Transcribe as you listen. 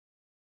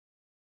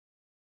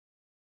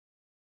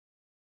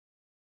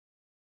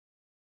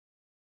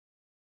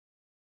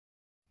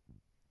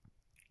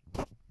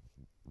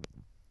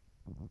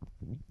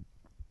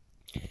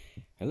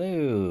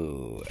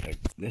Hello.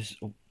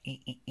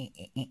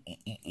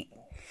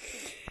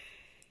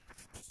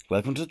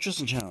 Welcome to the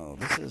Tristan channel.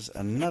 This is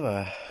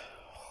another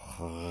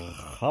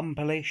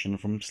compilation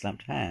from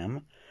Slapped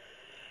Ham.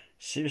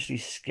 Seriously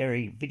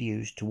scary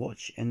videos to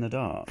watch in the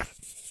dark.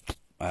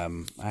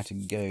 I had to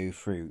go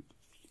through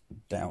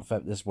down.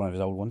 This is one of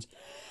his old ones.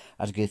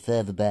 I had to go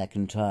further back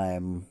in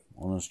time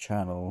on his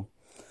channel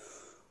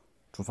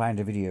to find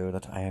a video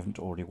that I haven't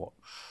already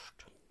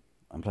watched.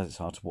 And plus, it's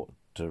hard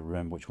to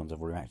remember which ones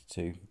I've already reacted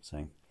to.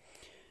 So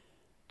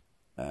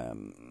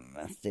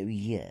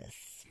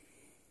yes.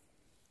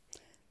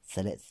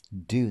 So let's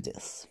do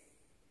this.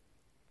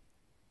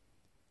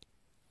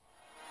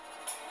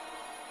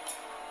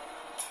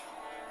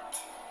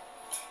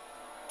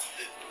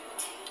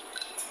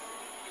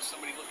 There's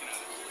somebody looking at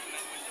us in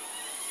that window.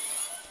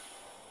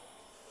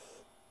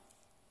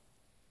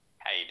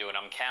 How you doing?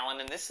 I'm Callan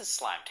and this is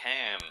Slapped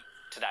Ham.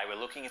 Today we're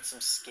looking at some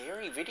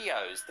scary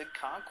videos that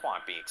can't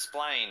quite be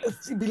explained.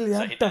 So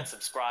hit that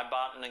subscribe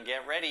button and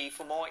get ready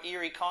for more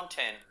eerie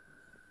content.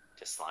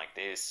 Just like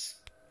this.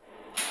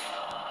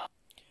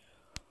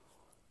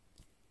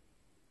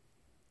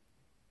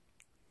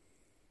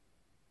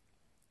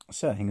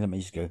 Certain things that may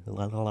just go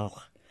la la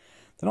la.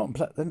 They're not.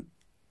 You know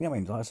what I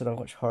mean? Like I said, I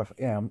watch horror.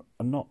 Yeah,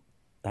 I'm not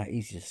that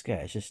easy to scare.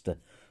 It's just kind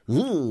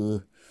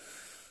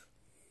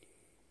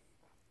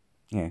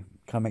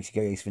of makes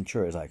you go Ace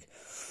Ventura. It's like,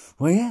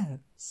 oh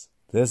yes,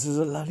 this is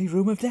a lovely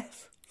room of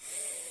death.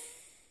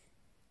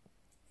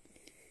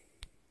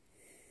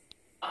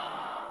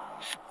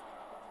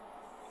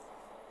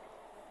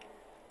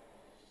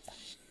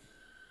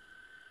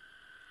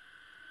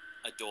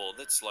 A door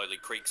that slowly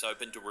creaks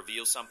open to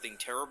reveal something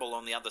terrible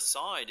on the other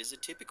side is a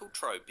typical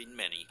trope in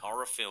many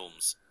horror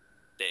films.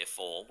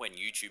 Therefore, when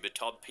YouTuber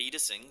Todd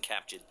Peterson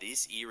captured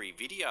this eerie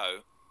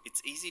video,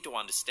 it's easy to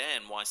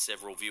understand why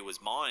several viewers'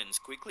 minds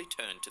quickly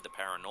turned to the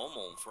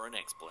paranormal for an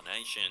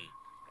explanation.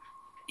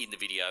 In the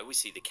video, we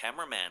see the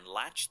cameraman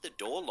latch the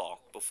door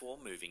lock before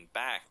moving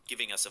back,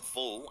 giving us a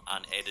full,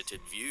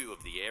 unedited view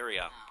of the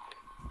area.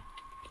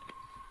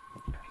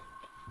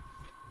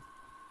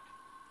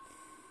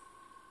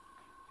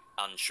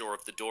 Unsure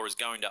if the door is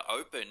going to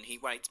open, he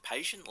waits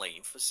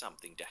patiently for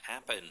something to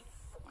happen.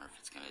 I wonder if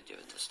it's going to do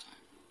it this time.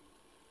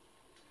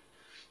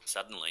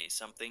 Suddenly,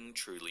 something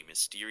truly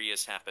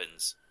mysterious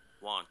happens.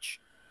 Watch.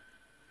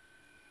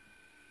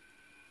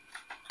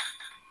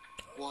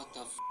 What the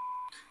f***?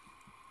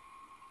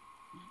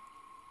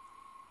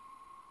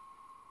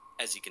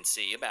 As you can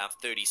see,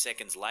 about 30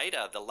 seconds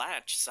later, the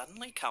latch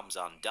suddenly comes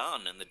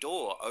undone and the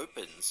door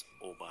opens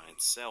all by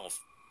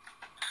itself.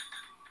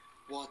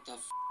 What the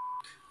f***?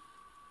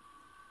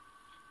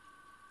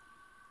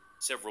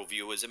 Several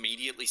viewers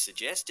immediately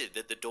suggested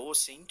that the door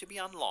seemed to be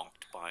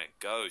unlocked by a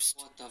ghost.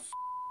 What the f***?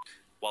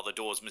 While the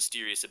door's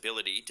mysterious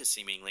ability to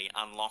seemingly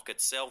unlock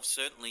itself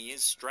certainly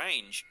is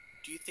strange,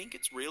 do you think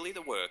it's really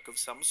the work of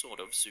some sort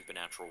of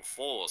supernatural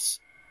force?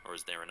 Or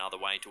is there another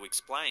way to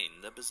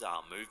explain the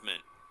bizarre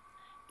movement?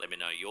 Let me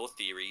know your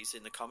theories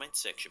in the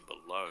comments section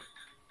below.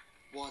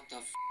 What the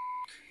f***?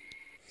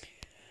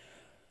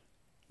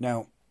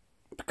 Now,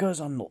 because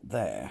I'm not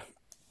there,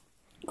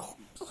 I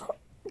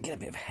get a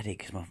bit of a headache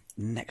because my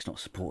neck's not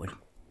supported.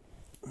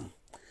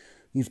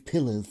 These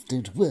pillows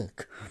don't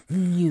work.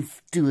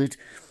 Yes, Stuart.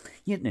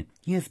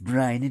 Yes,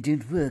 Brian, it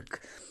don't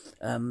work.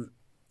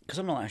 Because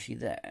I'm not actually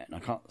there, and I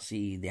can't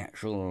see the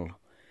actual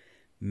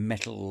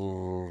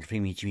metal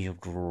thingy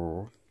of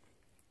drawer.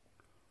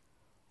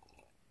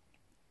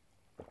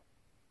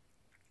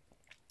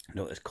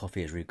 No, this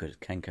coffee is really good. It's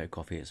Kenko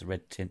coffee. It's a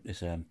red tint.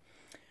 It's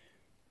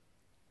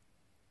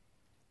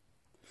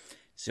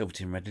silver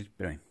tin red.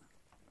 But anyway,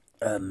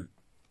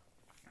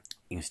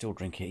 you can still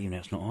drink it even though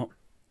it's not hot.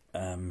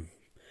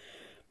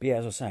 But yeah,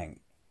 as I was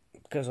saying,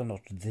 because I'm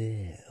not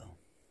there,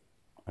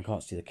 I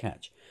can't see the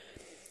catch.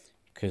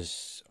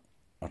 Because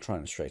I'll try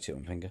and straight it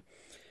with my finger.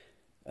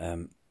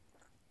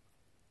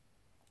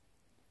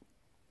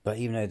 But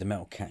even though the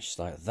metal catch is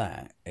like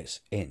that,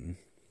 it's in.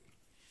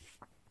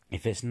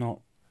 If it's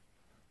not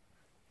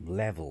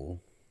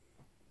level,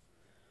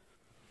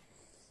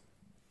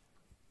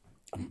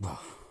 I'm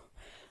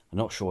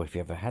not sure if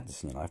you ever had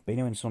this in your life, but you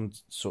know when someone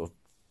sort of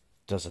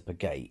does up a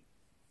gate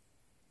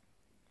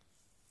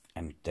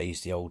and they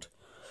use the old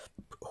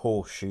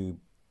horseshoe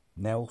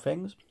nail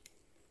things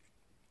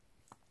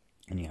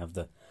and you have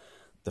the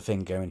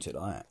thing go into it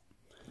like that.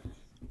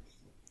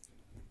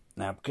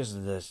 Now, because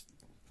of the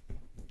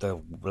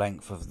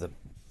length of the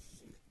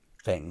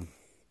thing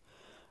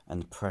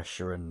and the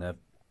pressure and the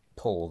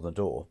pull on the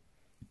door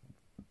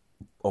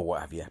or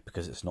what have you,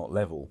 because it's not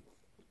level,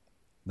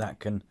 that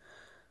can,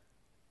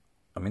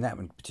 I mean, that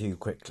went too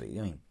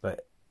quickly,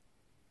 but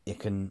it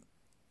can,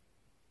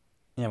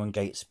 when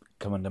gates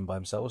come undone by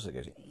themselves, it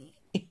goes,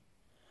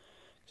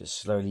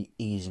 just slowly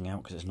easing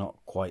out because it's not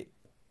quite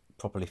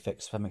properly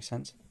fixed, if that makes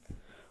sense.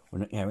 You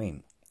know what I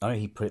mean? I know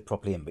he put it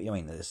properly in, but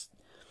there's,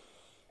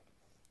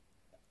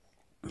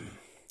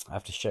 I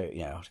have to show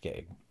it, I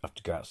have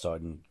to go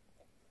outside and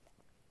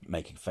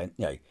make a fence,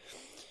 but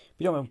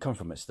you know where I'm coming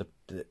from, it's the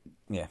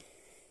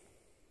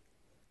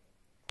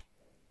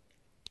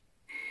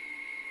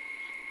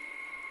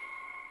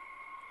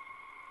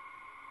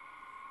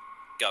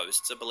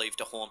Ghosts are believed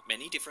to haunt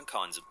many different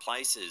kinds of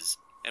places,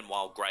 and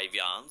while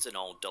graveyards and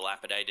old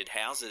dilapidated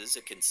houses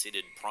are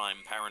considered prime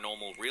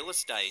paranormal real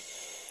estate,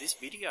 this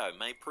video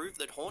may prove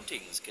that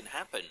hauntings can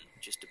happen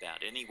just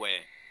about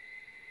anywhere.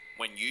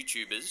 When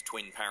YouTubers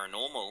Twin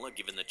Paranormal are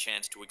given the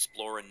chance to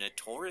explore a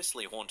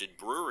notoriously haunted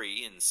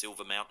brewery in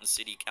Silver Mountain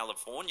City,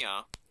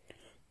 California...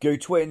 Go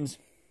Twins!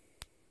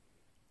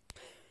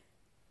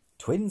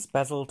 Twins,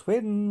 Basil,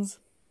 twins!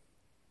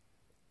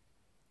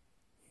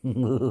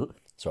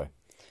 Sorry.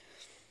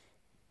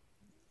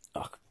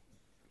 Oh.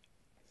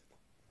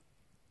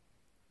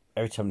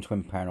 Every time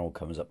Twin Paranormal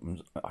comes up,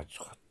 I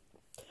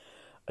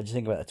just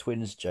think about the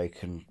twins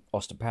joke and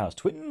Austin Powers.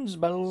 Twins,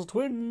 Basil,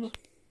 twins!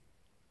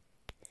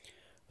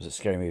 Was it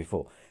Scary Movie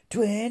 4?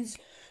 Twins,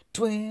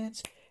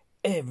 twins,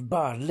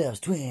 everybody loves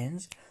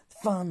twins. The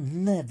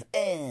fun never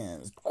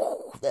ends.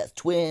 That's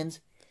twins.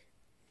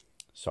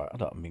 Sorry,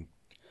 I mean...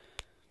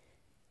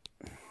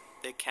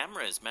 Their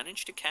cameras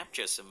managed to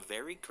capture some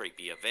very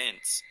creepy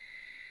events.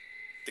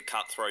 The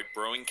Cutthroat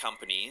Brewing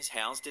Company is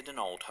housed in an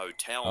old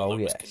hotel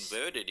that was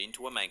converted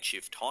into a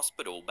makeshift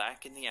hospital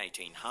back in the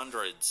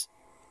 1800s.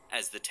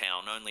 As the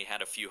town only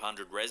had a few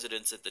hundred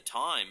residents at the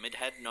time, it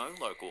had no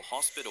local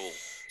hospital,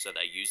 so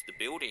they used the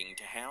building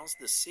to house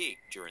the sick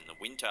during the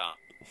winter.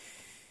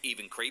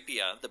 Even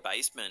creepier, the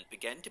basement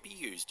began to be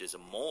used as a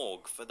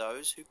morgue for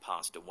those who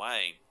passed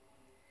away.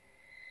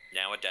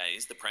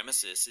 Nowadays, the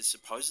premises is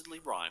supposedly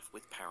rife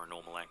with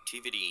paranormal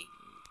activity.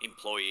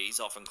 Employees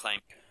often claim...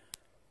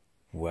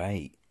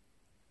 Wait.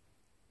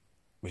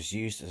 Was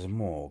used as a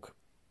morgue?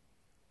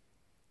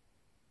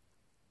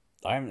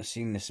 I haven't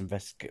seen this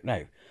investigation...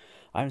 No.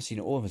 I haven't seen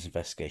all of this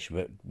investigation,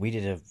 but we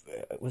did a...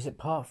 was it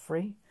part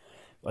 3?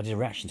 I did a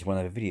reaction to one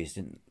of the videos,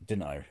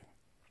 didn't I?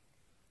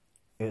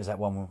 It was that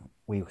one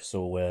we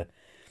saw where...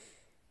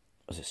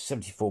 Was it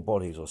 74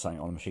 bodies or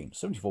something on the machine?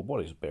 74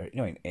 bodies. You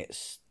know,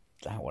 it's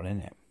that one,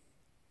 isn't it?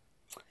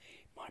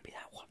 Might be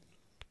that one.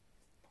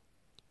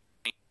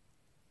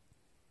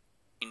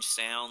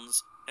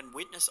 Sounds and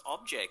witness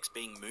objects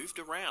being moved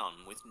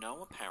around with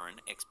no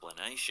apparent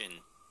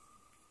explanation.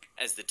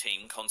 As the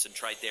team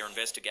concentrate their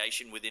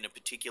investigation within a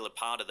particular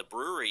part of the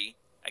brewery,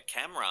 a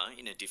camera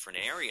in a different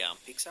area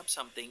picks up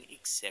something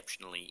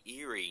exceptionally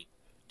eerie.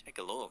 Take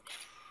a look.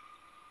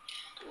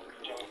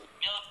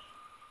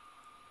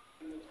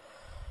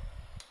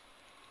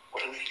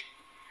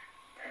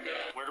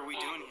 What are we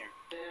doing here?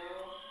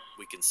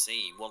 We can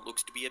see what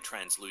looks to be a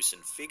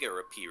translucent figure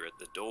appear at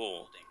the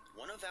door.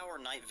 One of our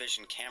night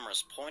vision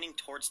cameras pointing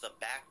towards the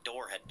back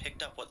door had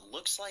picked up what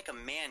looks like a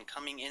man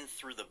coming in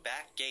through the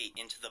back gate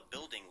into the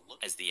building.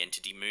 As the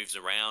entity moves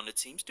around, it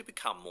seems to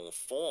become more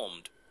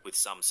formed, with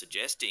some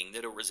suggesting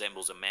that it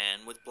resembles a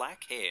man with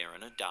black hair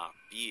and a dark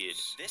beard.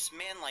 This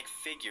man-like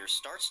figure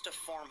starts to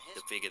form his...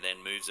 The figure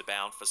then moves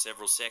about for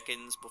several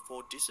seconds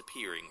before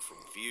disappearing from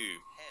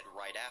view. ...head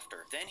right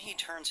after. Then he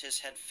turns his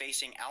head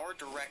facing our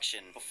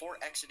direction before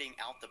exiting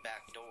out the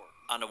back door.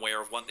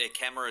 Unaware of what their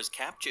cameras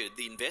captured,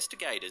 the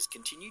investigators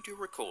continue to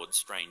record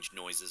strange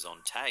noises on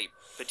tape,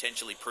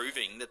 potentially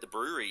proving that the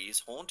brewery is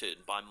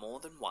haunted by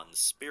more than one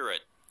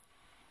spirit.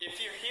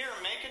 If you're here,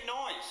 make a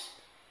noise.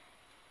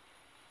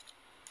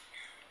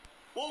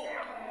 Whoa!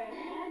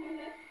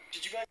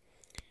 Did you guys...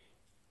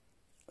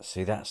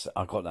 See,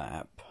 I got that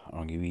app.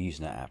 I'm going to be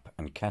using that app,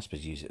 and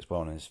Casper's used it as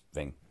well on his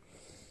thing.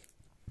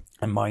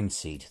 And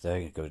Mindseed,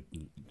 their good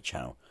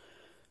channel,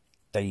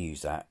 they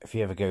use that. If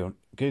you ever go on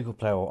Google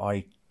Play or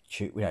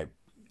iTunes,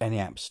 any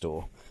app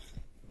store.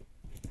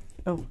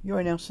 Oh, you're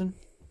right, Nelson.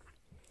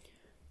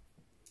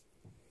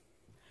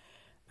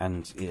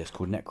 And it's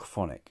called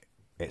Necrophonic.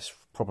 It's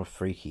proper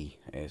freaky.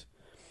 It is.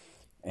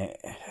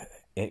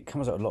 It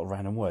comes out with a lot of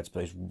random words,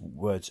 but those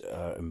words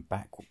are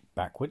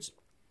backwards.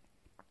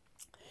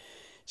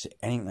 So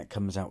anything that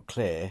comes out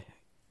clear,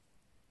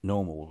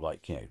 normal,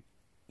 like,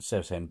 instead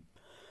of saying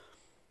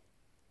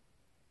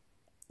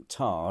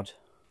tard,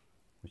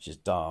 which is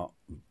dart,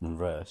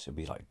 reverse, it'd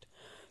be like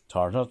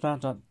tard,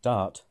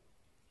 dart.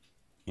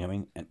 You know what I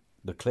mean? And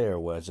the clearer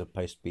words are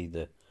supposed to be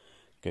the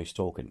ghost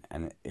talking,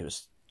 and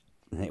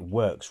it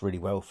works really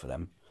well for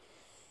them.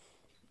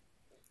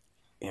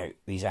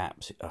 These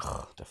apps,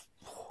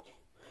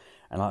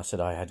 and like I said,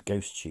 I had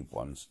GhostTube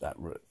ones that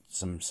were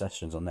some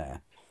sessions on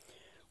there,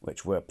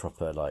 which were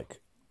proper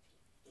like,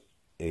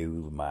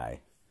 oh my,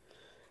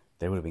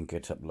 they would have been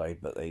good to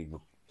upload, but it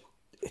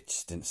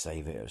just didn't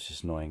save it. It was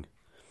just annoying,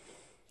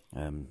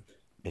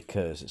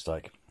 because it's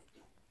like,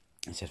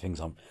 it said things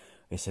on,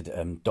 it said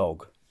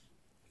dog.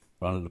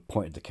 When I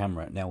pointed the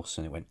camera at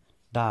Nelson, it went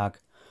dog,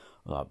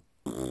 like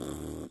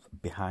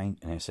behind,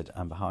 and it said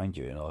I'm behind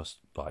you, and I was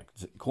like,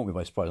 it caught me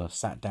by surprise. I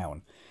sat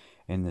down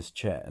in this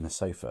chair in the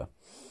sofa,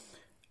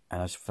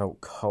 and I just felt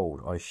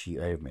cold ice sheet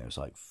over me. It was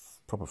like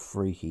proper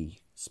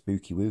freaky,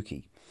 spooky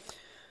wooky.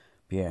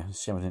 But yeah,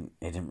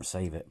 it didn't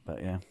save it,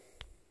 but yeah,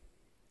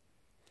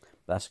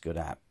 that's a good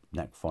app,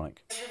 Necrophonic.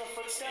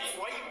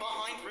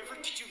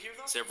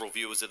 Several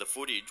viewers of the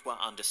footage were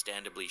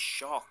understandably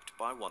shocked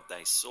by what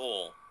they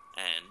saw.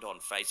 And on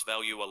face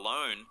value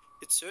alone,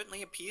 it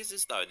certainly appears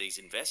as though these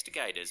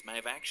investigators may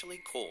have actually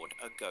caught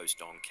a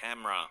ghost on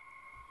camera.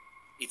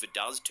 If it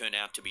does turn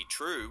out to be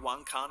true,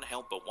 one can't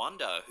help but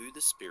wonder who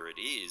the spirit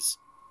is.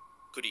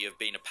 Could he have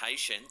been a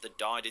patient that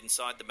died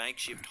inside the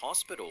makeshift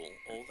hospital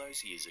all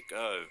those years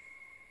ago?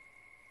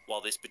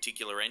 While this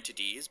particular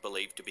entity is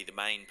believed to be the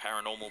main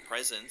paranormal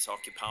presence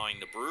occupying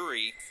the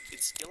brewery,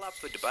 it's still up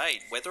for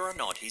debate whether or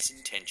not his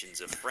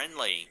intentions are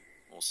friendly,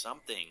 or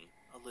something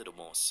a little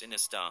more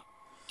sinister.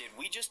 Did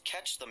we just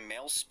catch the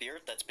male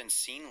spirit that's been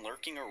seen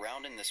lurking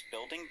around in this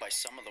building by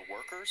some of the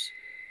workers?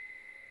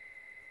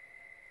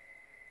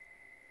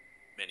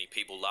 Many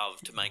people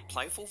love to make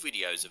playful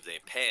videos of their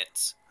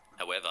pets.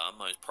 However,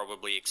 most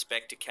probably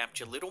expect to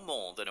capture little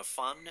more than a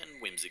fun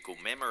and whimsical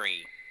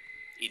memory.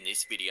 In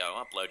this video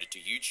uploaded to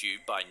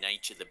YouTube by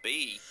Nature the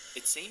Bee,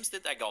 it seems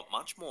that they got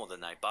much more than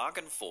they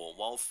bargained for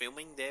while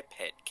filming their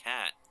pet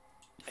cat.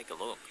 Take a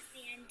look. The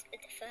end of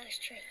the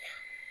first trailer.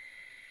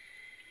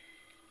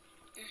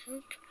 I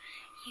hope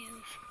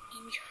you've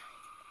enjoyed.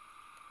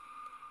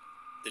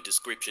 The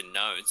description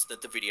notes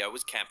that the video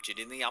was captured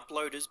in the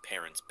uploader's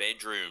parents'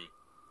 bedroom.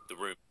 The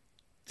room.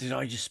 Did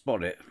I just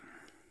spot it?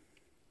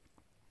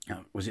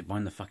 Oh, was it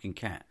behind the fucking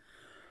cat?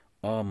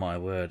 Oh my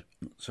word.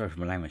 Sorry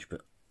for my language,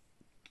 but...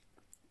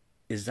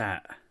 Was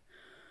that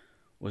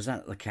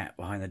the cat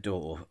behind the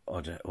door?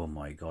 Oh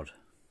my god.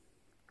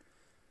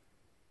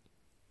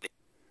 The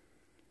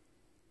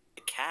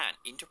cat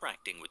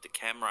interacting with the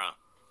camera.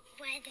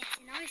 Where there's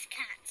a nice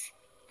cat,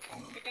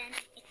 but then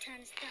it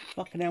turns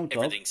dark. Fucking hell,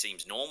 dog. Everything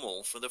seems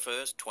normal for the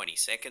first 20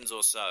 seconds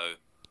or so.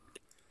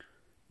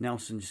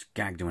 Nelson just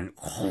gagged and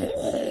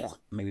went...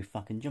 Made me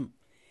fucking jump.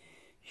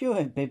 You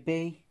ain't,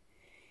 baby.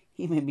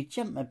 You made me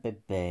jump, my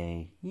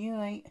baby.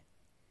 You ain't.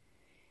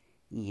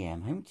 Yeah,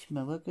 I'm home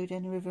tomorrow. Go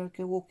down the river,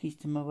 go walkies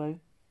tomorrow.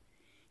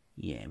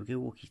 Yeah, we'll go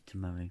walkies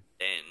tomorrow.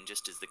 Then,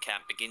 just as the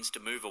cat begins to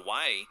move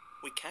away,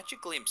 we catch a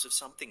glimpse of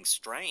something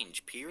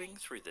strange peering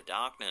through the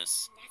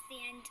darkness. And that's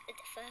the end of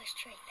the first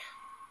trailer.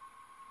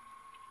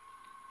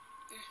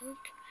 I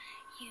hope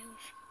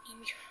you've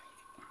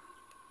enjoyed.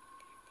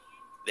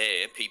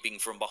 There, peeping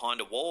from behind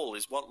a wall,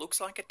 is what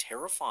looks like a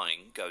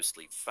terrifying,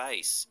 ghostly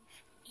face.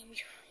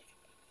 Enjoyed.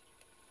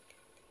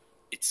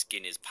 Its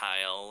skin is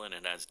pale and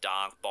it has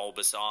dark,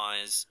 bulbous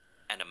eyes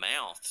and a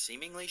mouth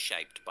seemingly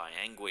shaped by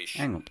anguish.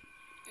 Hang on.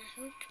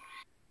 I hope.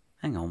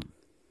 Hang on.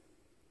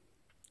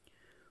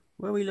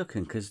 Where are we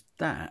looking? Because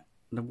the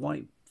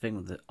white thing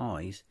with the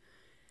eyes...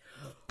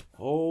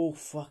 Oh,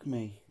 fuck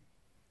me.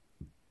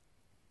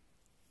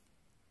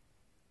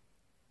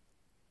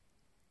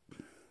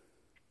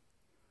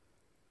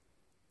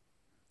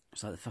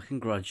 It's like the fucking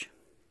Grudge.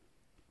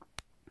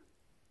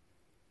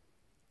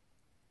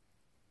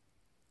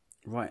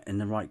 Right in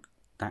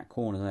that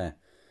corner there.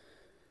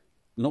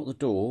 Not the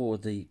door or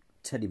the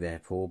teddy bear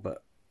paw,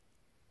 but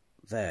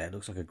there, it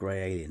looks like a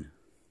grey alien.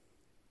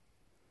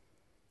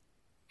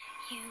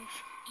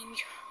 You've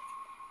enjoyed.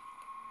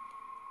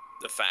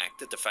 The fact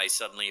that the face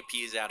suddenly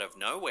appears out of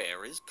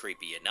nowhere is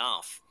creepy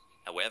enough.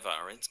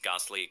 However, its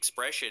ghastly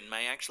expression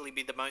may actually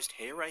be the most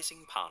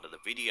hair-raising part of the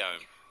video.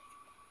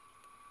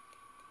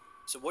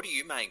 So what do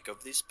you make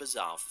of this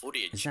bizarre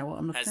footage? Is that what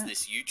I'm looking Has at?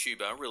 this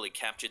YouTuber really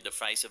captured the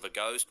face of a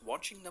ghost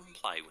watching them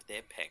play with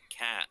their pet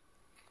cat?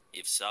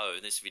 If so,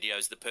 this video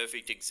is the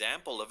perfect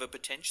example of a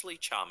potentially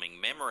charming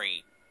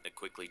memory that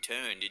quickly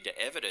turned into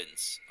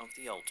evidence of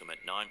the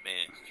ultimate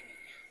nightmare.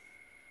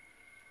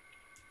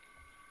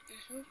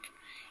 I hope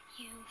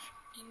you've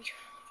enjoyed.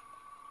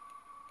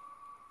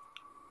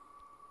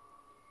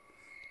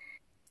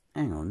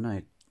 Hang on,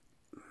 no.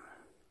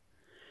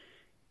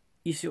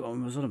 You see what I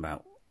was on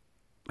about?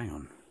 Hang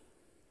on.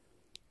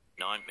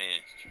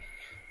 Nightmare.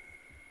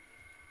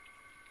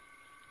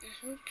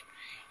 I hope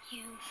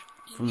you've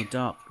From the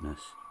darkness.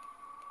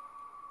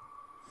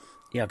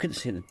 Yeah, I couldn't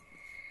see it.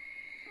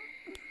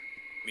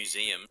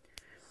 Museum.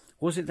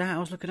 Was it that I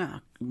was looking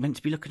at? Meant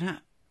to be looking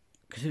at?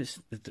 Because it's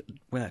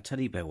where that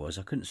teddy bear was.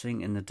 I couldn't see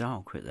it in the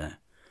dark right there.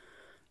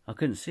 I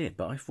couldn't see it,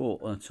 but I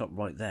thought on the top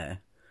right there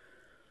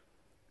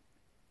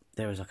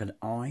was like an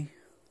eye,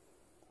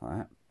 like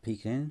that,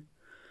 peeking in.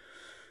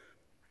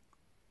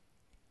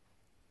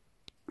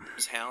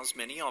 House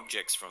many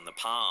objects from the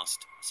past,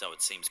 so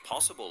it seems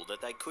possible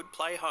that they could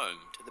play home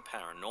to the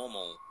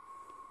paranormal.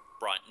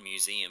 Brighton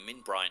Museum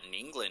in Brighton,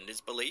 England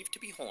is believed to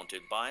be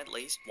haunted by at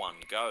least one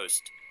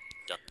ghost.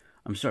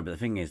 I'm sorry, but the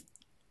thing is,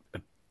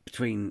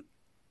 between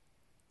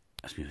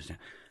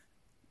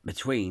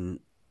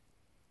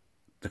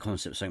the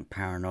concept of something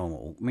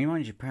paranormal, I mean,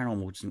 mind you,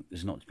 paranormal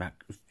is not about,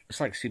 it's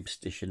like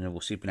superstition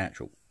or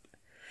supernatural.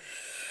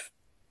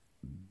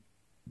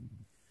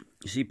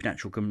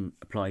 Supernatural can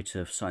apply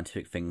to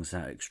scientific things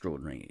that are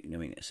extraordinary. You know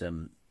what I mean? It's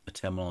a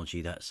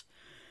terminology that's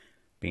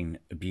been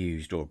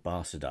abused or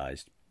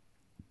bastardized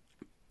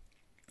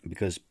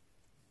because,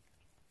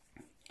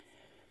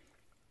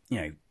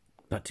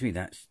 but to me,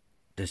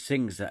 there's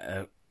things that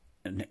are,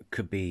 and it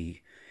could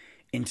be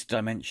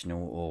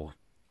interdimensional or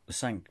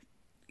something,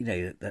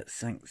 that's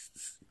something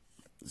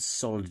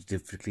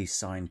solidly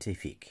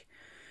scientific.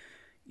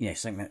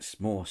 something that's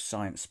more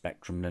science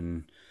spectrum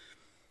than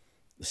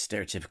the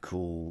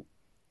stereotypical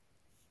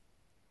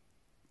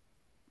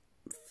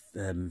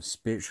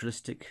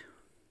spiritualistic,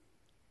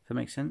 if that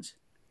makes sense.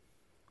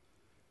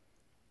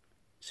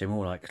 So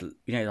more like,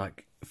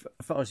 like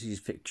if I was to use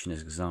fiction as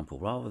an example,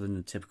 rather than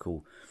the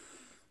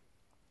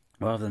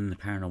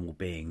paranormal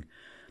being,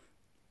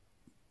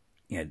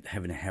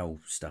 heaven and hell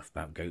stuff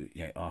about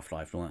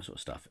afterlife and all that sort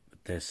of stuff,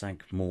 there's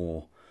something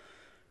more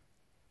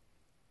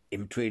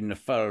in between the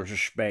folds of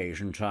space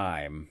and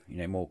time,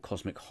 more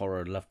cosmic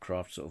horror,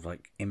 Lovecraft, sort of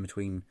like in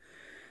between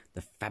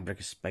the fabric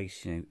of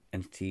space,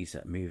 entities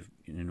that move,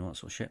 and all that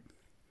sort of shit.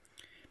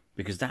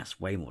 Because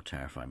that's way more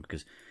terrifying,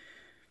 because,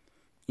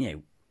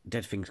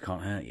 dead things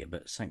can't hurt you,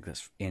 but something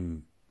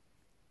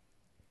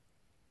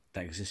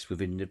that exists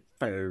within the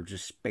folds of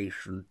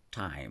space and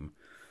time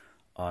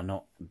are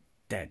not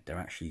dead. They're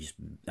actually just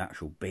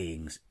actual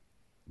beings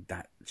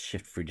that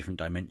shift through different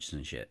dimensions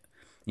and shit.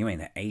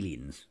 They're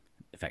aliens,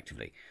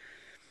 effectively,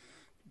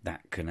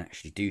 that can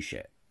actually do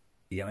shit.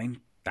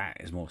 That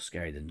is more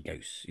scary than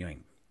ghosts.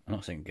 I'm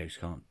not saying ghosts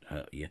can't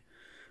hurt you.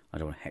 I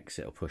don't want to hex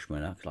it or push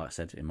my luck, like I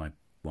said in one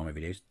of my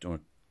videos. Don't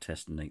want to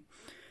test and don't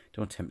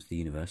want to tempt the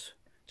universe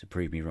to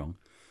prove me wrong.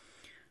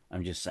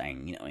 I'm just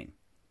saying,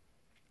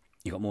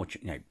 you got more.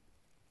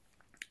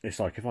 It's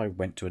like if I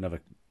went to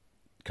another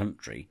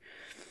country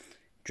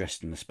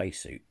dressed in a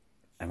spacesuit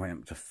and went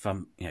up to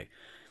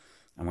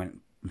and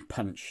went and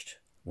punched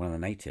one of the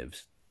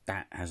natives.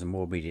 That has a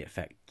more immediate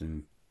effect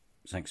than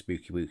something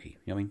spooky wooky.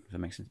 You know what I mean? If that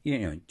makes sense. Do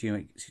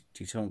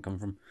you see where I'm coming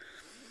from?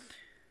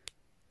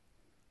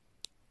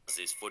 Does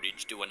this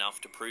footage do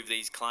enough to prove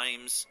these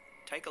claims?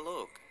 Take a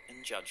look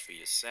and judge for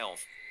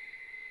yourself.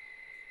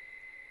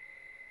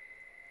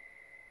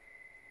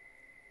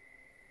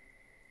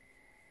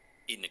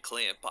 In the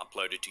clip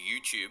uploaded to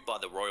YouTube by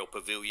the Royal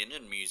Pavilion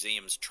and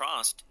Museums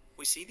Trust,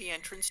 we see the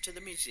entrance to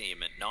the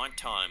museum at night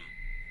time.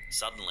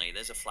 Suddenly,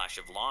 there's a flash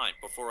of light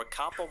before a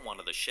cup on one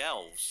of the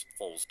shelves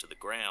falls to the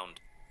ground.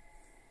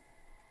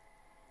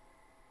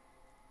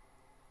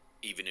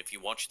 Even if you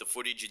watch the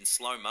footage in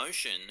slow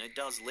motion, it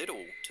does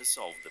little to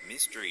solve the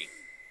mystery.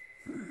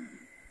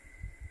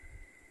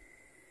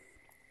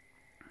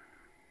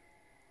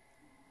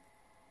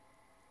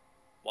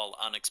 While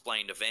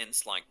unexplained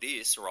events like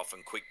this are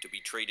often quick to be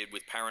treated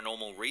with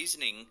paranormal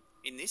reasoning,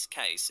 in this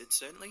case it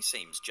certainly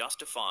seems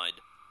justified.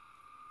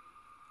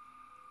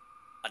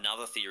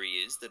 Another theory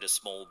is that a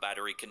small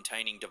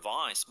battery-containing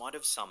device might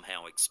have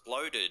somehow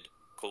exploded,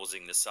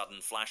 causing the sudden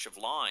flash of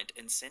light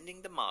and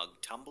sending the mug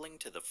tumbling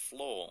to the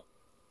floor.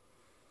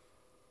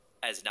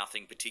 As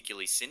nothing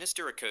particularly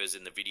sinister occurs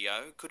in the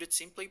video, could it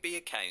simply be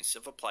a case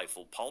of a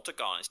playful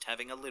poltergeist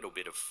having a little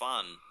bit of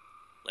fun?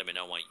 Let me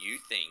know what you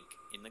think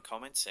in the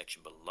comments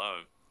section below.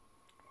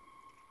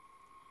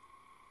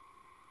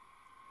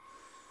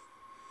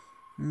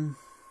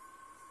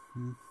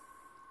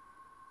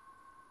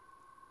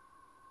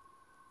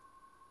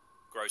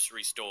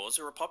 Grocery stores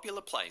are a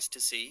popular place to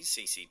see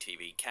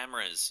CCTV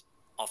cameras,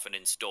 often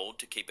installed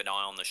to keep an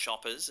eye on the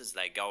shoppers as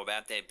they go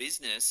about their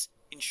business,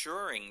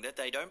 ensuring that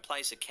they don't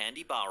place a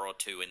candy bar or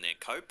two in their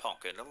coat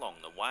pocket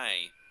along the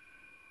way.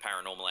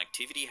 Paranormal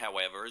activity,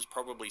 however, is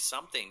probably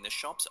something the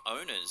shop's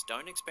owners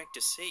don't expect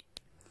to see.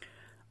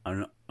 I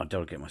don't want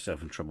to get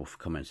myself in trouble for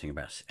commenting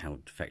about how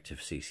effective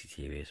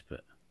CCTV is,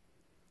 but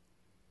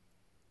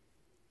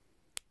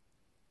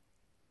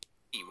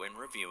when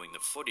reviewing the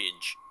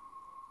footage.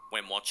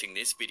 When watching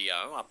this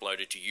video,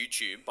 uploaded to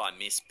YouTube by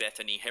Miss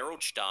Bethany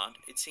Heroldstadt,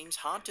 it seems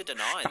hard to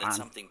deny that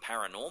something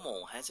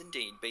paranormal has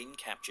indeed been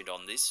captured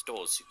on this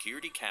store's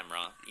security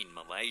camera in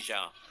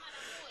Malaysia.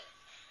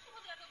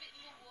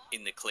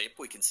 In the clip,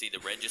 we can see the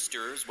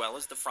register as well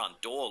as the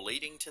front door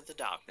leading to the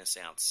darkness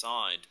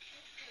outside.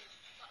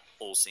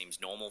 All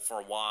seems normal for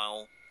a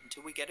while,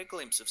 until we get a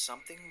glimpse of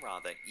something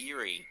rather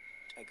eerie.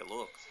 Take a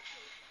look.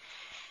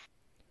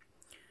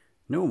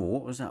 normal.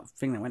 What was that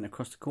thing that went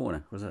across the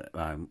corner? Was it?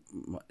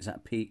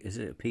 Is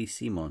it a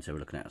PC monitor we're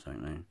looking at or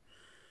something? No?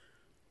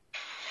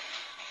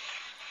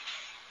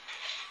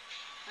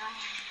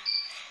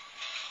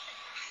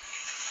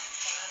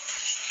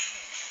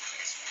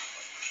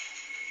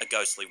 A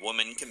ghostly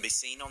woman can be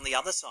seen on the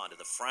other side of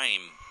the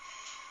frame.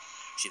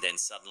 She then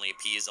suddenly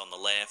appears on the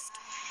left,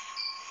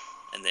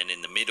 and then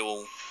in the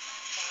middle.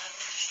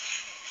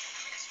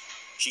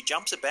 She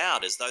jumps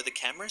about as though the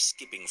camera's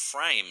skipping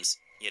frames,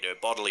 yet her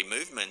bodily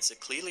movements are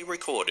clearly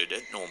recorded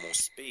at normal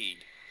speed.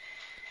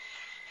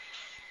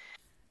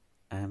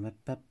 I'm a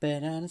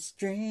puppet on a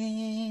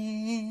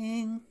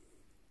string.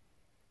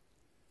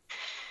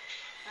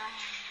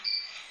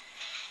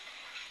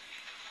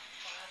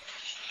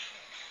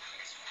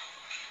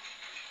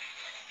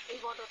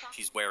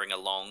 She's wearing a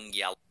long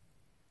yellow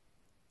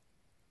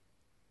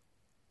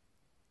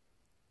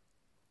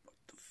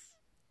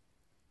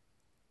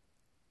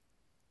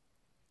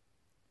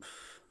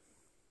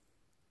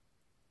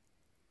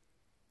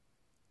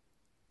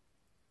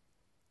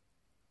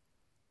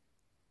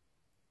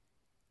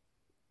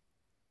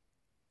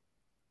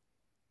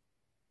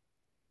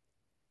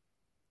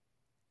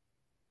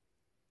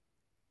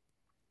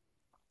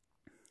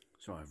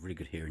Sorry, I have really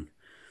good hearing.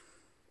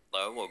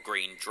 Yellow or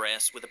green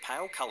dress with a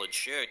pale coloured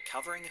shirt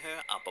covering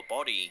her upper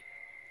body.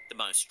 The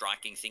most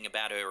striking thing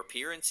about her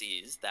appearance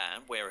is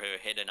that where her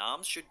head and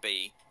arms should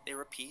be,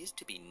 there appears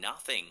to be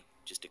nothing,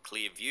 just a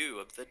clear view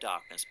of the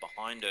darkness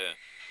behind her.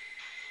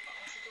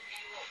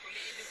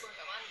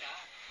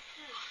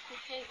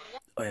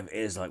 I have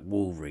ears like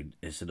Wolverine.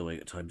 It's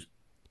annoying at times.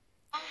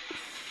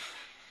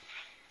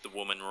 The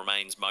woman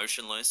remains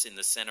motionless in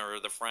the centre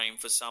of the frame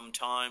for some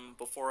time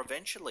before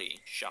eventually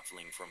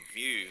shuffling from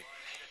view.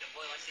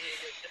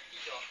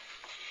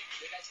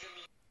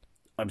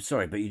 I'm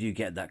sorry, but you do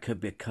get that could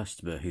be a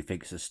customer who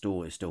thinks the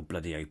store is still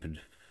bloody open.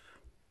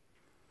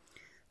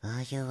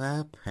 Are you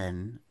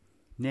open?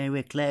 No,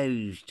 we're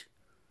closed.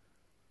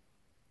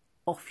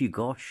 Off you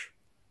gosh.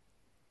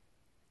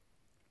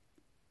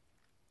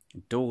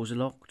 Doors are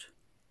locked.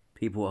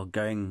 People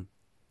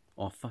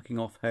are fucking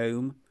off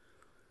home.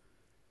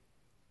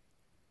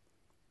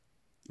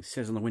 It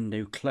says on the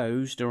window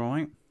closed,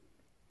 alright?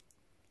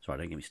 Sorry,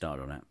 don't get me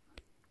started on that.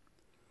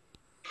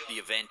 The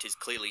event is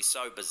clearly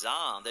so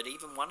bizarre that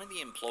even one of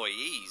the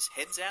employees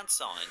heads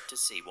outside to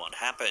see what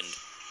happened.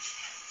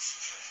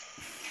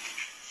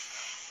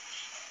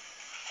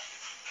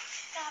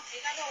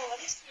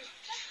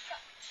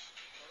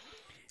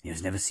 He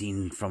was never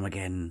seen from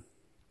again.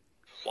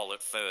 While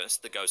at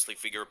first the ghostly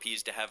figure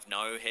appears to have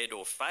no head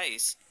or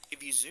face,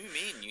 if you zoom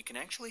in you can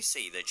actually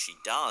see that she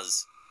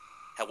does.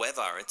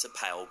 However, it's a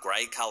pale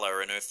grey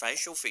colour and her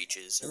facial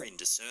features are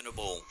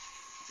indiscernible.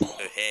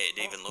 Her head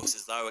even looks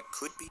as though it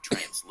could be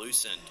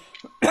translucent.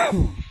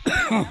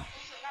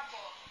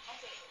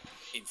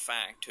 In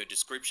fact, her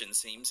description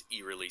seems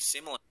eerily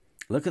similar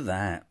Look at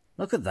that.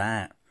 Look at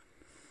that.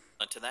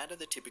 to that of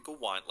the typical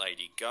white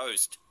lady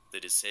ghost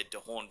that is said to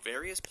haunt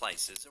various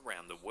places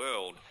around the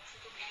world.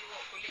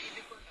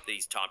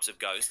 These types of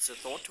ghosts are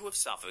thought to have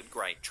suffered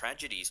great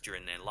tragedies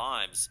during their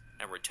lives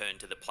and returned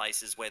to the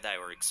places where they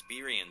were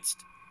experienced.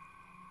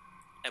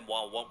 And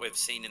while what we've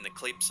seen in the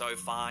clip so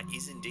far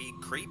is indeed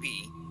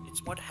creepy,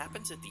 it's what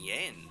happens at the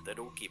end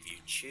that'll give you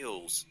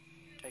chills.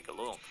 Take a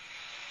look.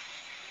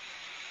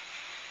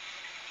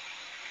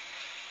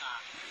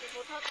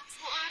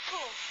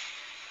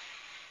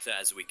 So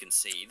as we can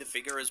see, the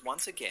figure has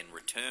once again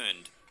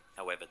returned.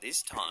 However,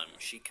 this time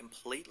she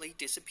completely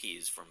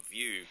disappears from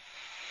view.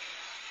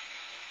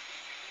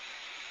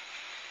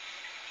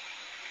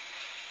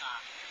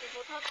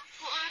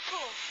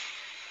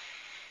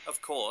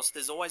 Of course,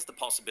 there's always the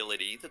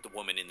possibility that the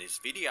woman in this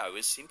video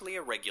is simply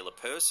a regular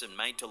person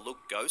made to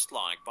look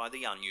ghost-like by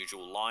the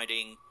unusual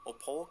lighting or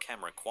poor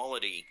camera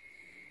quality.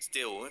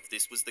 Still, if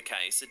this was the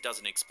case, it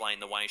doesn't explain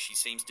the way she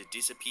seems to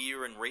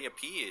disappear and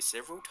reappear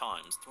several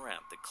times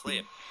throughout the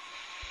clip.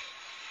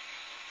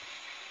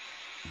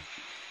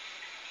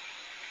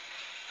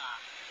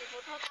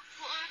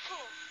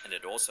 And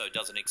it also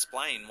doesn't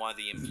explain why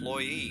the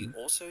employee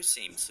also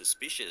seemed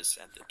suspicious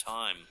at the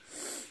time.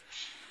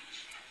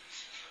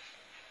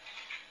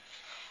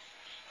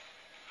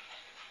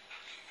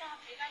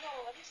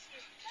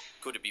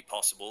 Could it be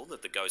possible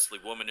that the ghostly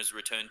woman has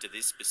returned to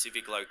this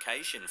specific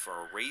location for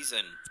a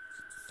reason?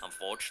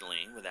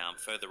 Unfortunately, without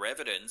further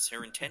evidence,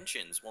 her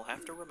intentions will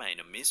have to remain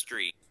a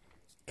mystery.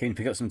 Can you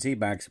pick up some tea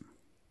bags?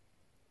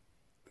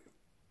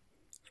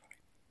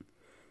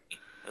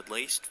 At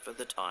least for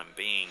the time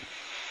being.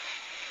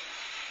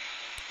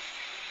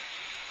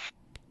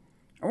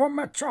 I want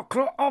my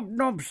chocolate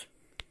hobnobs.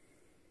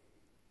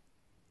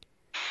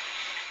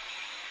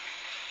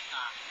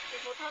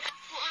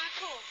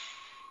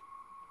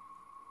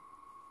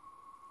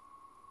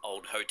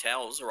 Old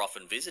hotels are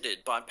often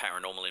visited by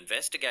paranormal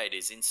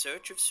investigators in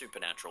search of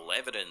supernatural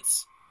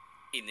evidence.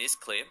 In this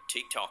clip,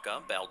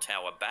 TikToker Bell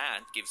Tower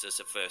Bat gives us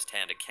a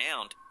first-hand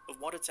account of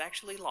what it's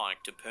actually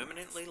like to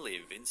permanently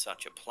live in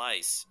such a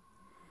place.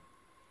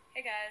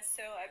 Hey guys,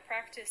 so I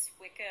practice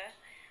Wicca,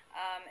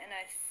 and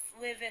I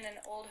live in an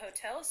old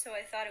hotel, so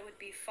I thought it would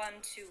be fun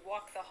to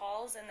walk the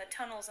halls and the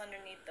tunnels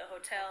underneath the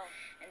hotel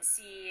and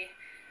see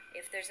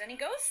if there's any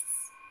ghosts.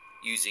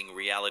 Using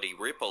Reality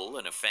Ripple,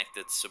 an effect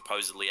that's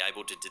supposedly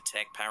able to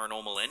detect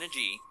paranormal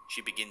energy, she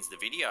begins the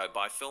video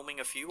by filming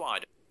a few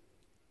items.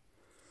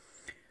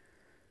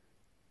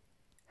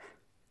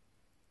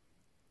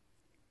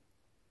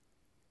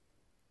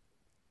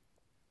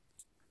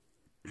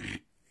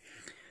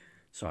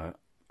 So, I'm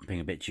being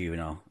a bit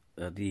juvenile.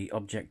 The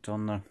object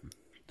on the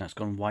that's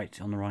gone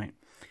white on the right.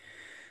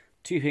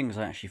 Two things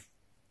I actually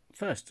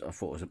first I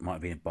thought it might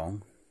have been a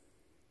bong,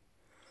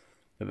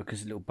 but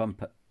because a little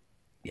bumper,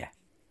 yeah.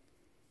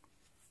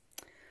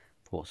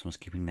 Thought someone's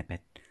keeping their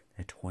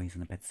toys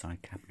in the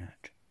bedside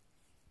cabinet.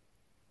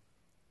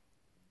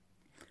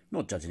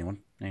 Not judge anyone.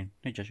 No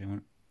judge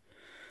anyone.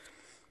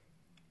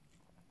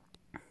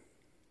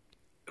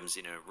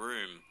 In her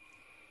room.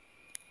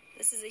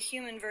 This is a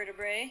human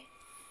vertebrae.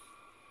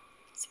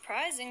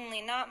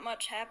 Surprisingly, not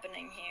much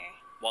happening here.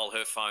 While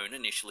her phone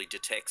initially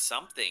detects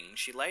something,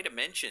 she later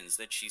mentions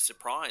that she's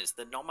surprised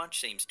that not much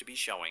seems to be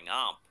showing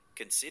up,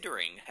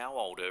 considering how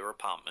old her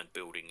apartment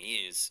building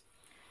is.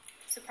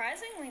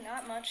 Surprisingly,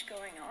 not much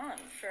going on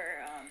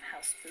for how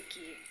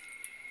spooky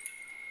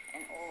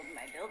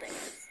my building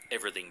is.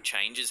 Everything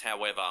changes,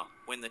 however,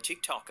 when the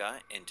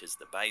TikToker enters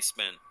the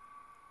basement.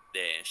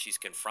 There, she's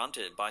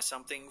confronted by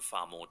something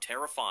far more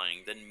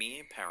terrifying than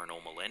mere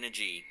paranormal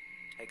energy.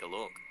 Take a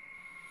look.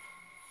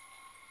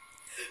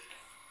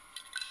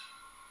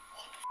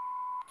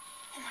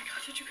 Oh my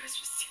god, did you guys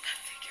just see that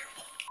figure?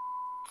 What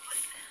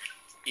was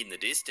that? In the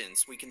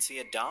distance, we can see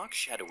a dark,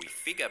 shadowy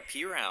figure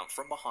peer out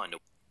from behind a...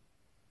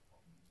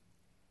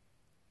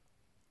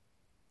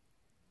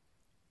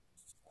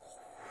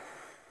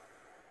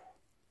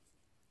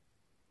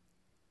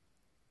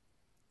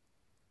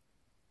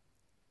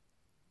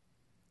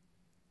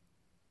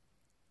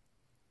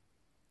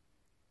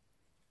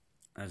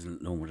 That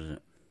isn't normal, does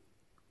it?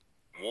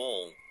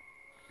 wall.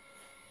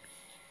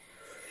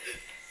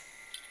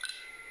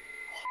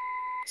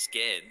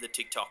 Scared, the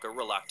TikToker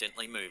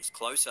reluctantly moves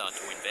closer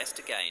to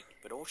investigate,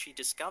 but all she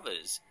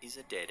discovers is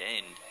a dead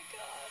end.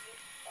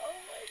 Oh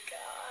my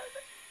god.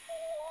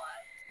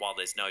 What? While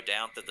there's no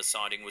doubt that the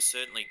sighting was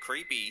certainly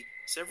creepy,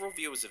 several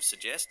viewers have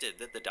suggested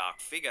that the dark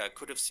figure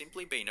could have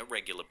simply been a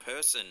regular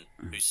person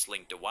who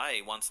slinked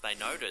away once they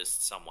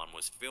noticed someone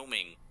was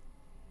filming.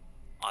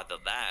 Either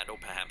that, or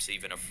perhaps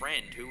even a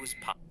friend who was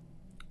part...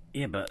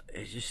 Yeah, but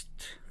it's just...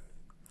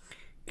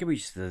 Could be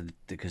just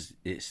because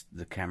it's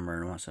the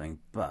camera and what's something,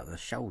 but the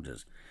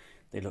shoulders,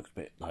 they looked a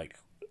bit, like,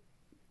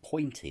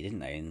 pointy, didn't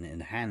they? In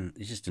the hand,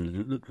 it just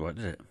didn't look right,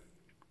 did it?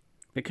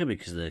 It could be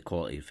because of the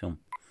quality of the film.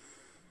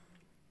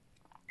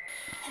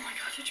 Oh my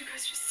god, did you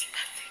guys just see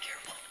that figure?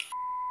 What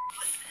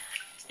was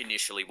that?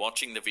 Initially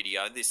watching the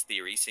video, this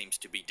theory seems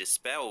to be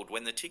dispelled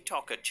when the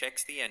TikToker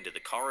checks the end of the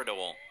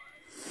corridor.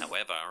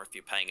 However, if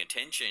you're paying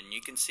attention,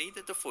 you can see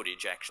that the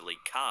footage actually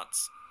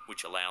cuts,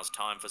 which allows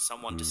time for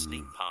someone to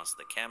sneak past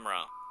the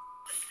camera.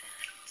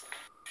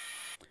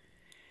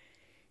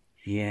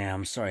 Yeah,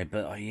 I'm sorry,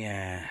 but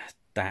yeah,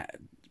 that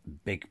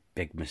big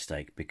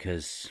mistake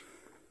because,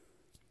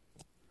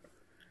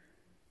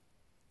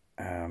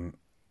 well,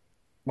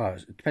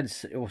 it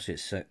depends.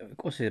 Also, of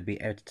course, it'd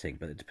be editing,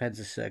 but it depends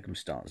the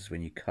circumstances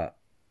when you cut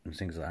and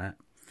things like that.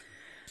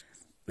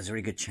 There's a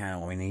really good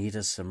channel. I mean, he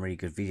does some really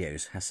good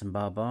videos. Hassan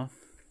Barbar,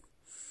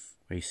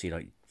 where you see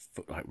like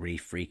really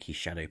freaky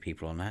shadow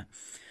people on that.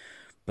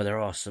 But there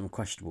are some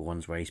questionable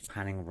ones where he's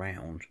panning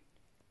around,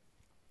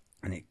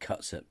 and it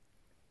cuts at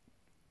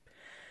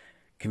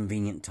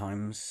convenient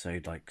times. So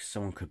like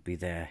someone could be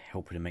there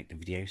helping to make the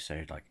video.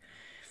 So like,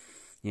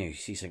 you know, you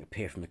see something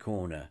appear from the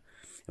corner,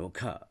 it will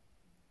cut,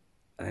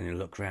 and then you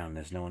look around,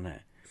 there's no one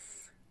there.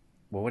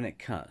 Well, when it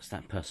cuts,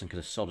 that person could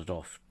have sodded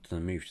off to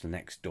move to the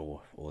next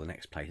door or the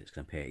next place it's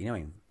going to appear. You know what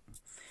I mean?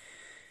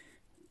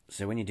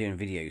 So when you're doing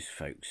videos,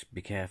 folks,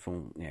 be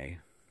careful. You know.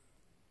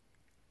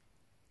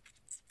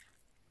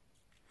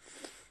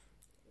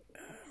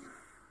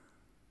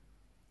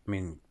 I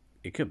mean,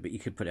 it could be, you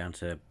could put it down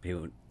to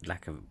people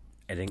lack of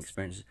editing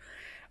experience.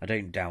 I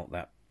don't doubt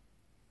that.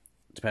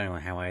 Depending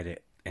on how I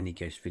edit any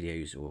ghost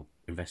videos or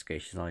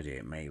investigations I do,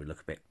 it may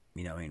look a bit,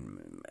 you know,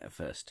 at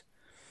first,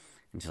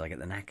 until I get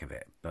the knack of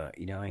it. But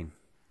you know what I mean?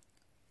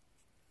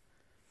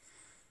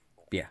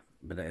 Yeah,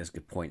 but that is a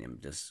good point.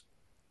 It does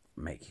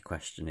make you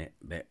question it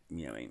a bit,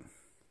 you know what I mean?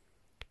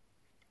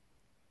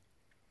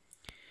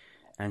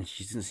 And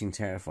she doesn't seem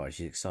terrified.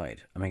 She's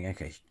excited. I mean,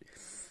 okay,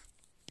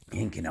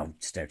 thinking of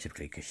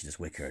stereotypically because she does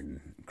Wicca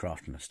and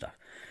Crafton and stuff.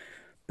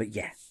 But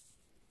yeah,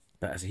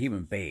 but as a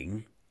human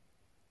being,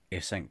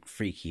 if something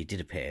freaky did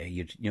appear,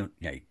 you'd you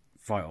know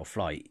fight or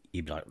flight.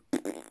 You'd be like, you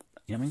know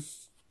what I mean?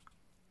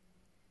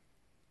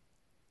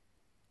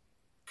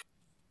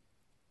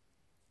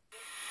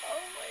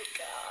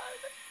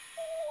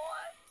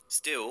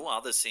 Still,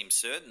 others seem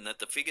certain that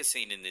the figure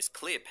seen in this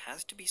clip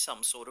has to be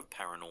some sort of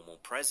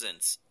paranormal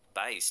presence,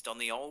 based on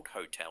the old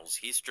hotel's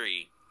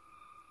history.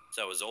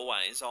 So as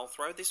always, I'll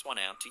throw this one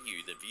out to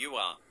you, the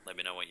viewer. Let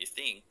me know what you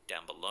think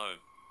down below.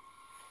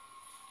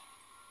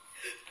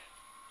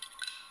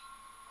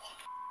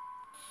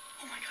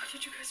 Oh my god,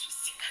 did you guys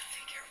just see that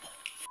figure? What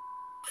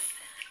was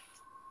that?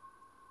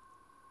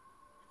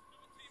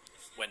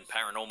 When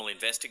paranormal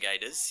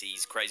investigators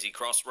Sees Crazy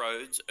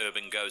Crossroads,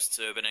 Urban Ghosts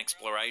Urban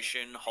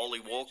Exploration, Holy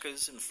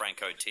Walkers and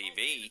Franco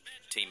TV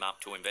team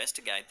up to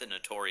investigate the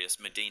notorious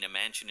Medina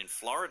Mansion in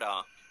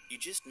Florida, you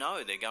just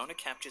know they're going to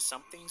capture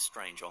something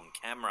strange on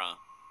camera.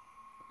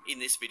 In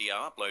this video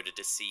uploaded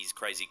to Sees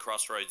Crazy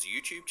Crossroads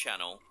YouTube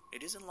channel,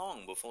 it isn't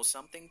long before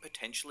something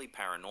potentially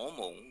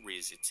paranormal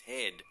rears its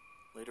head,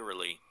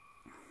 literally.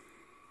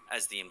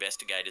 As the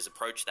investigators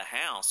approach the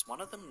house, one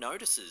of them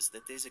notices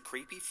that there's a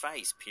creepy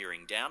face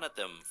peering down at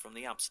them from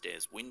the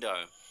upstairs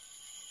window.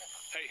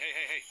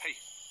 Hey.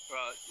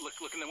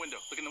 Look in the window.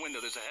 Look in the window.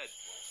 There's a head.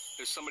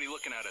 There's somebody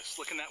looking at us.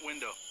 Look in that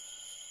window.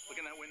 Look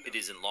in that window. It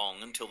isn't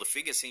long until the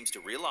figure seems to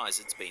realize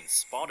it's been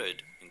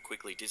spotted and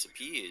quickly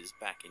disappears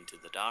back into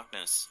the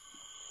darkness.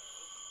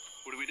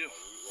 What do we do?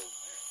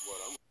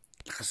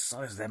 The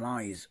size of them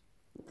eyes.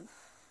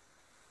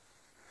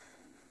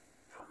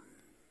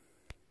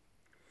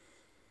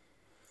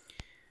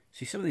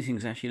 See, some of these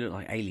things actually look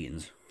like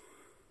aliens.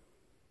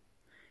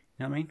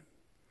 You know what I mean?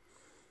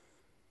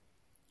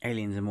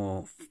 Aliens are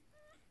more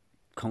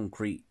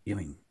concrete. I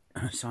mean,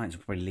 science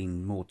would probably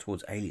lean more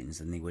towards aliens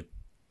than they would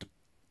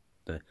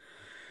the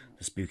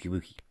spooky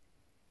wookie.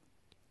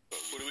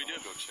 What do we do?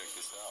 Go check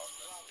this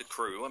out. The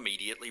crew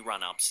immediately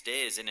run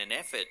upstairs in an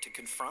effort to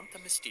confront the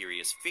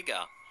mysterious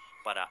figure,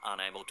 but are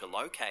unable to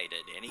locate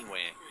it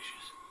anywhere.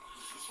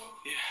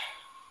 Yeah.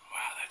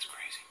 Wow, that's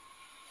crazy.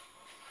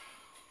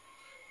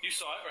 You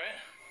saw it, right?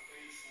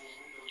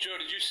 Joe,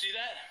 did you see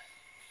that?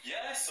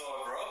 Yeah, I saw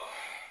it, bro.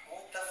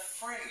 What the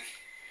freak?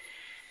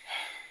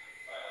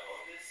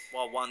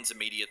 While one's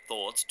immediate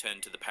thoughts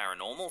turn to the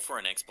paranormal for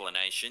an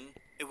explanation,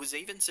 it was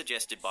even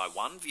suggested by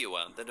one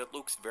viewer that it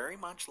looks very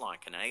much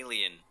like an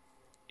alien.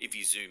 If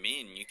you zoom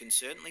in, you can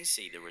certainly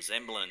see the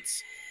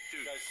resemblance.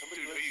 Dude, are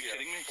you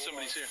kidding me?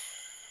 Somebody's here.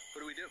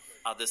 What do we do?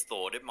 Others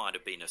thought it might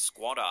have been a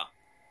squatter.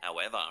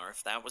 However,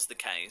 if that was the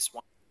case,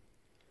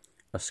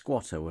 A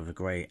squatter with a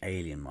grey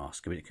alien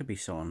mask. I mean, it could be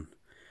someone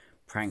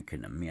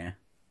pranking them, yeah.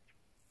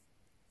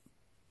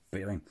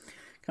 But I mean,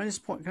 can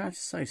I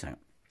just say something?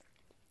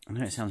 I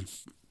know it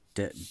sounds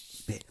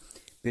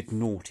bit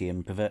naughty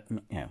and pervert.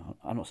 You know,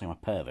 I'm not saying I'm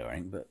a pervert or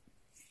anything, but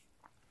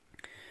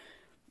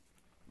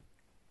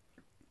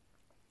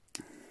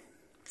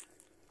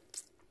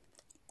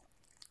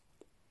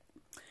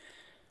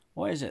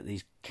why is it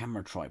these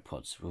camera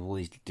tripods with all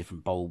these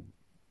different bulb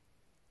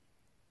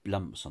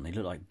lumps on? They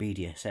look like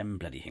BDSM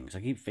bloody things.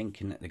 I keep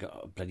thinking that they got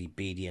a bloody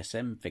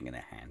BDSM thing in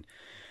their hand.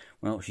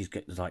 Well, she's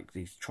got like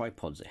these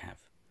tripods they have.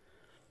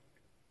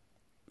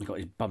 They've got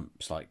these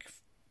bumps, like,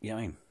 you know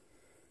what I mean?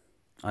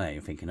 I know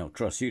you're thinking, I'll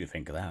trust you to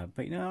think of that,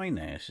 but you know what I mean?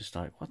 It's just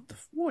like,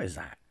 what is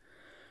that?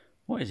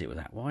 What is it with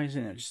that? Why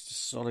isn't it just a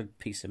solid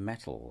piece of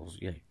metal? Or,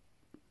 you know,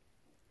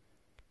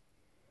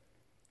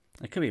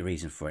 there could be a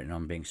reason for it, and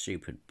I'm being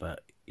stupid,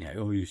 but, you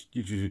know,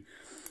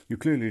 you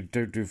clearly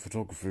don't do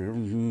photography.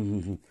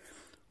 Well,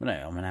 no,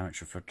 I'm an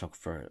amateur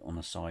photographer on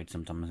the side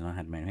sometimes, and I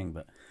had my own thing,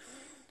 but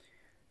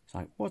it's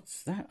like,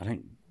 what's that?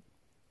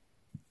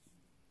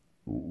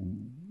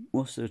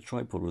 What's the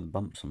tripod with the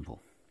bumps on for?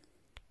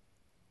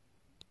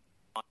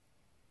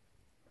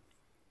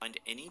 find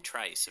any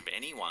trace of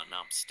anyone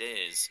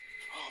upstairs.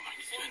 Oh my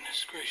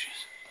goodness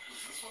gracious.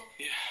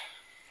 Yeah.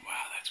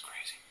 Wow, that's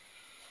crazy.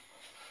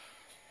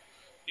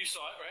 You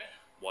saw it, right?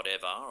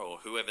 Whatever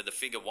or whoever the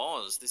figure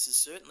was, this is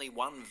certainly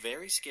one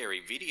very scary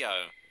video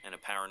and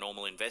a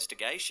paranormal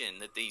investigation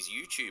that these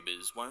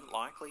YouTubers won't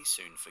likely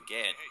soon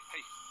forget.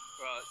 Hey,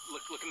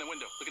 look in the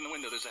window. Look in the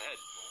window. There's a head.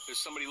 There's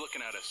somebody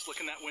looking at us. Look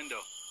in that window.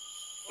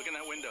 Look in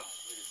that window.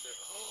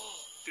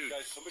 Dude,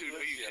 are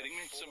you kidding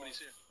me? Somebody's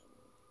here.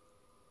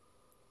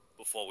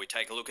 Before we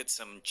take a look at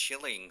some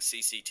chilling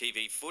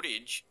CCTV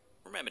footage,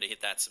 remember to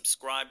hit that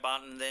subscribe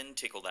button, then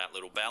tickle that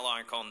little bell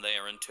icon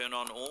there and turn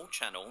on all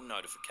channel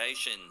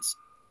notifications.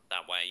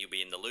 That way you'll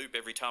be in the loop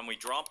every time we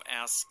drop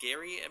our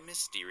scary and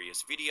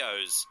mysterious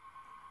videos.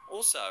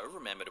 Also,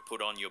 remember to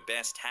put on your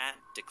best hat,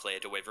 declare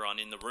to everyone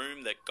in the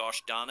room that,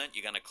 gosh darn it,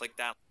 you're going to click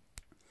that.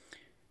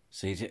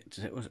 See,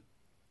 it was.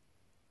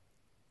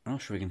 I'm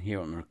not sure we can hear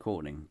it on the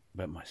recording,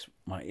 but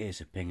my ears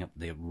are picking up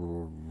the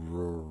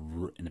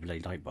in the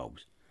bloody light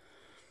bulbs.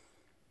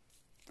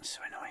 That's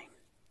so annoying.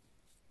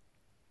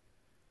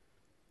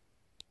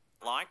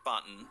 Like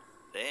button,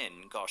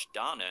 then, gosh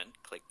darn it,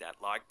 click that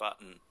like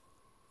button.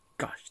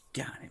 Gosh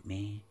darn it,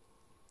 man.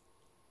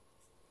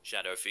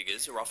 Shadow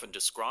figures are often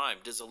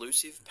described as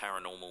elusive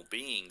paranormal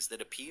beings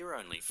that appear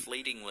only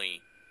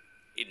fleetingly.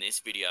 In this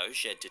video,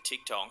 shared to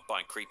TikTok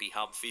by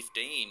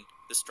CreepyHub15,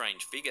 the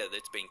strange figure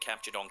that's been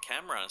captured on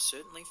camera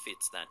certainly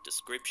fits that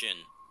description.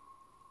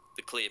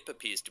 The clip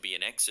appears to be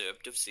an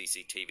excerpt of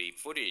CCTV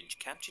footage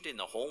captured in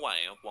the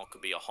hallway of what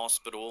could be a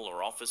hospital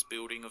or office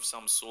building of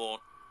some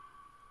sort.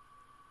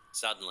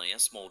 Suddenly, a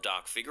small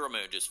dark figure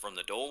emerges from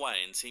the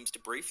doorway and seems to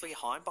briefly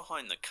hide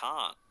behind the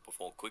cart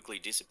before quickly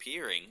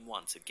disappearing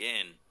once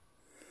again.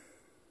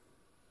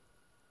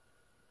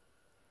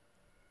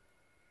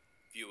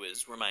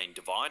 Viewers remain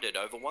divided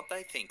over what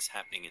they think's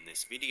happening in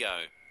this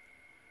video.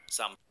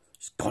 Some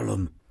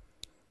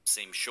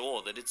seem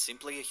sure that it's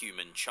simply a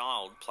human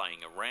child playing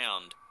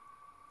around.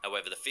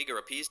 However, the figure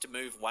appears to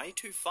move way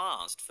too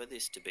fast for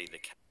this to be the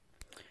case.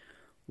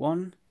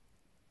 One,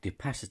 the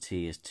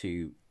opacity is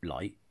too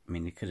light. I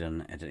mean, he could have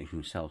done editing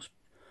himself.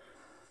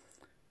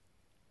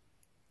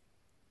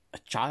 A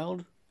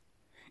child?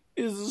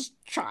 Is this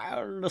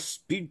child a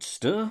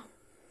speedster?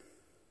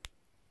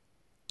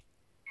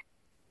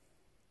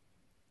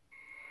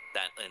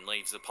 That then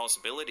leaves the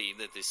possibility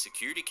that this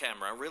security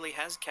camera really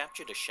has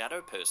captured a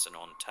shadow person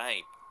on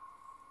tape.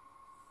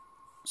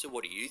 So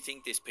what do you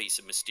think this piece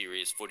of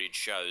mysterious footage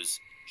shows?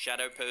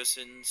 Shadow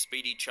person,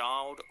 speedy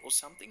child, or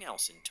something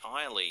else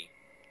entirely?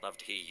 Love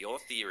to hear your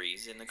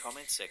theories in the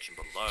comments section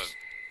below.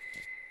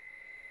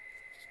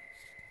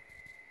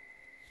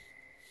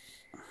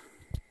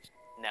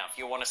 Now, if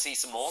you want to see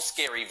some more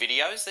scary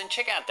videos, then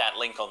check out that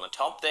link on the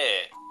top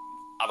there.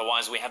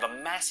 Otherwise, we have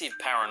a massive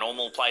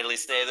paranormal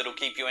playlist there that'll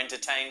keep you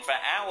entertained for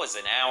hours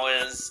and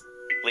hours.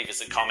 Leave us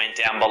a comment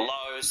down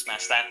below,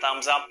 smash that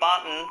thumbs up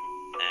button,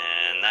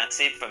 and that's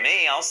it for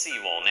me. I'll see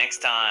you all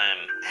next time.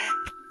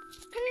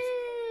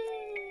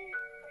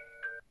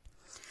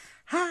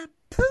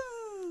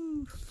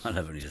 I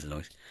love when he does the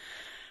noise.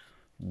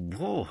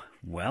 Whoa,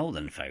 well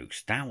then,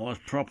 folks, that was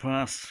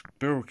proper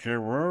spooky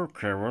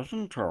wooky,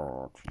 wasn't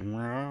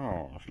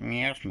it?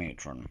 Yes,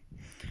 matron.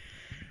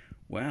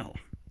 Well,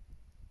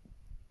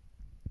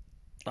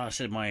 like I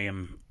said in my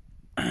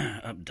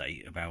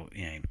update about,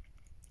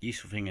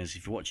 useful thing is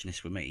if you're watching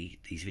this with me,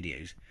 these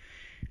videos,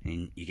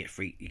 and you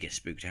get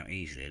spooked out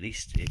easily. At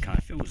least it kind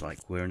of feels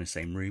like we're in the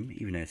same room,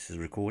 even though this is a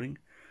recording.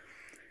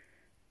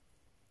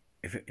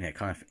 If it,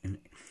 kind of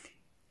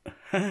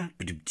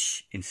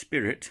in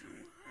spirit,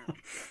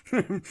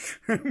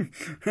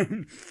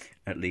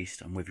 at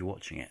least I'm with you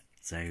watching it.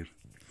 So,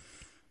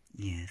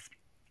 yes.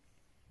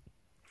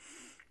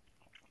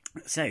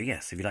 So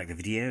yes, if you like the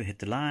video, hit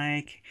the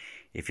like.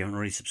 If you haven't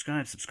already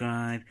subscribed,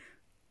 subscribe.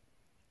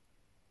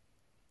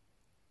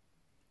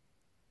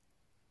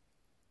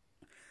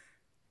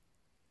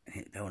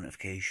 Hit the bell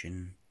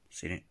notification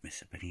so you don't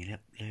miss up any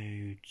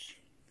uploads.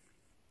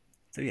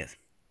 So yes.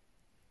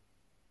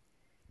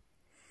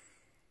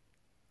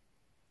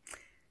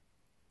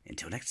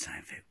 Until next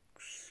time, folks.